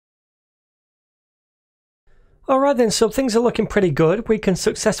Alright then, so things are looking pretty good. We can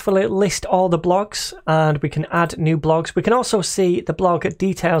successfully list all the blogs and we can add new blogs. We can also see the blog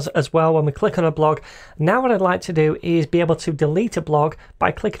details as well when we click on a blog. Now what I'd like to do is be able to delete a blog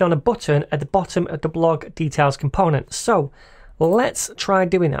by clicking on a button at the bottom of the blog details component. So let's try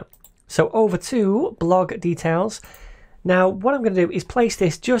doing that. So over to blog details. Now what I'm going to do is place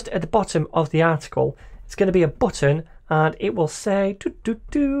this just at the bottom of the article. It's going to be a button and it will say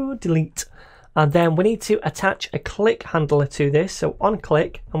delete. And then we need to attach a click handler to this. So on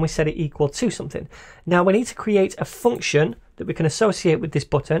click, and we set it equal to something. Now we need to create a function that we can associate with this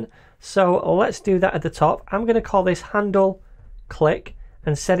button. So let's do that at the top. I'm going to call this handle click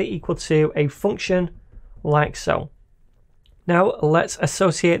and set it equal to a function like so. Now let's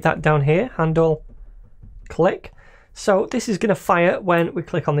associate that down here, handle click. So this is going to fire when we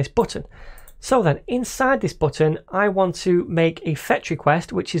click on this button. So then inside this button, I want to make a fetch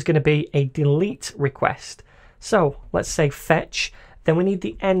request, which is going to be a delete request. So let's say fetch, then we need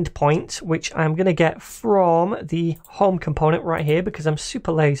the endpoint, which I'm going to get from the home component right here because I'm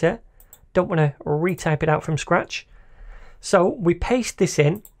super lazy. Don't want to retype it out from scratch. So we paste this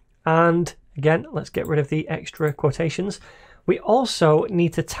in, and again, let's get rid of the extra quotations. We also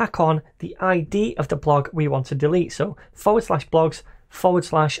need to tack on the ID of the blog we want to delete. So /blogs/ID.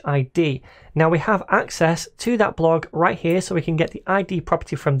 Now we have access to that blog right here, so we can get the ID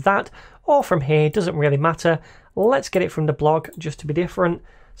property from that or from here, doesn't really matter. Let's get it from the blog just to be different.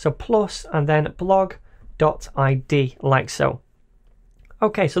 So plus and then blog.id like so.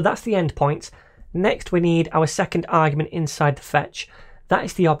 Okay, so that's the endpoint. Next we need our second argument inside the fetch. That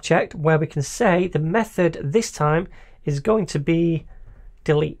is the object where we can say the method this time is going to be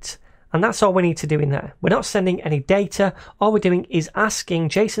delete. And that's all we need to do in there. We're not sending any data. All we're doing is asking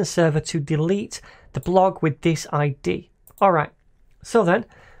JSON server to delete the blog with this ID. All right, so then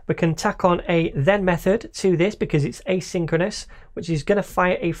we can tack on a then method to this because it's asynchronous, which is going to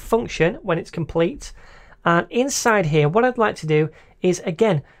fire a function when it's complete. And inside here, what I'd like to do is,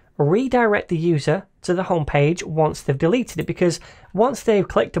 again, redirect the user to the home page once they've deleted it, because once they've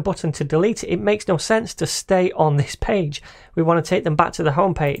clicked a button to delete it, it makes no sense to stay on this page. We want to take them back to the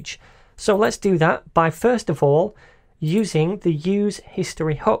home page. So let's do that by first of all using the use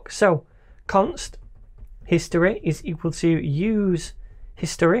history hook. So const history is equal to use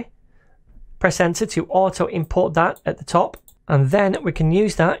history. Press enter to auto import that at the top, and then we can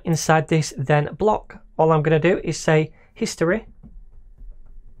use that inside this then block. All I'm going to do is say history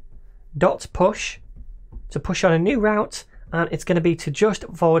dot push to push on a new route, and it's going to be to just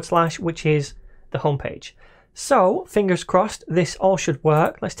 / which is the home page. So fingers crossed this all should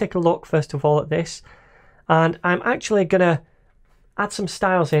work. Let's take a look first of all at this, and I'm actually going to add some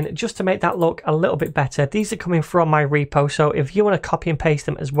styles in just to make that look a little bit better. These are coming from my repo, so if you want to copy and paste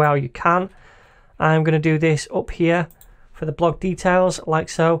them as well, you can. I'm going to do this up here for the blog details like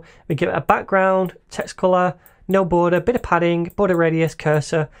so. We give it a background, text color, no border, bit of padding, border radius,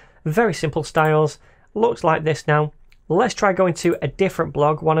 cursor. Very simple styles. Looks like this now. Let's try going to a different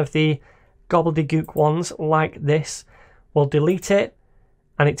blog, one of the gobbledygook ones like this. We'll delete it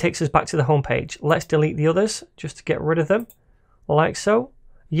and it takes us back to the home page. Let's delete the others just to get rid of them like so.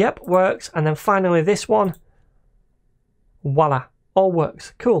 Yep, works. And then finally this one. Voila, all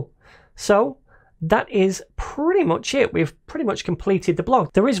works. Cool. So that is pretty much it. We've pretty much completed the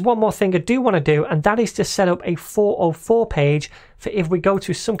blog. There is one more thing I do want to do, and that is to set up a 404 page for if we go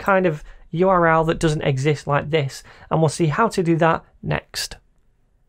to some kind of URL that doesn't exist like this. And we'll see how to do that next.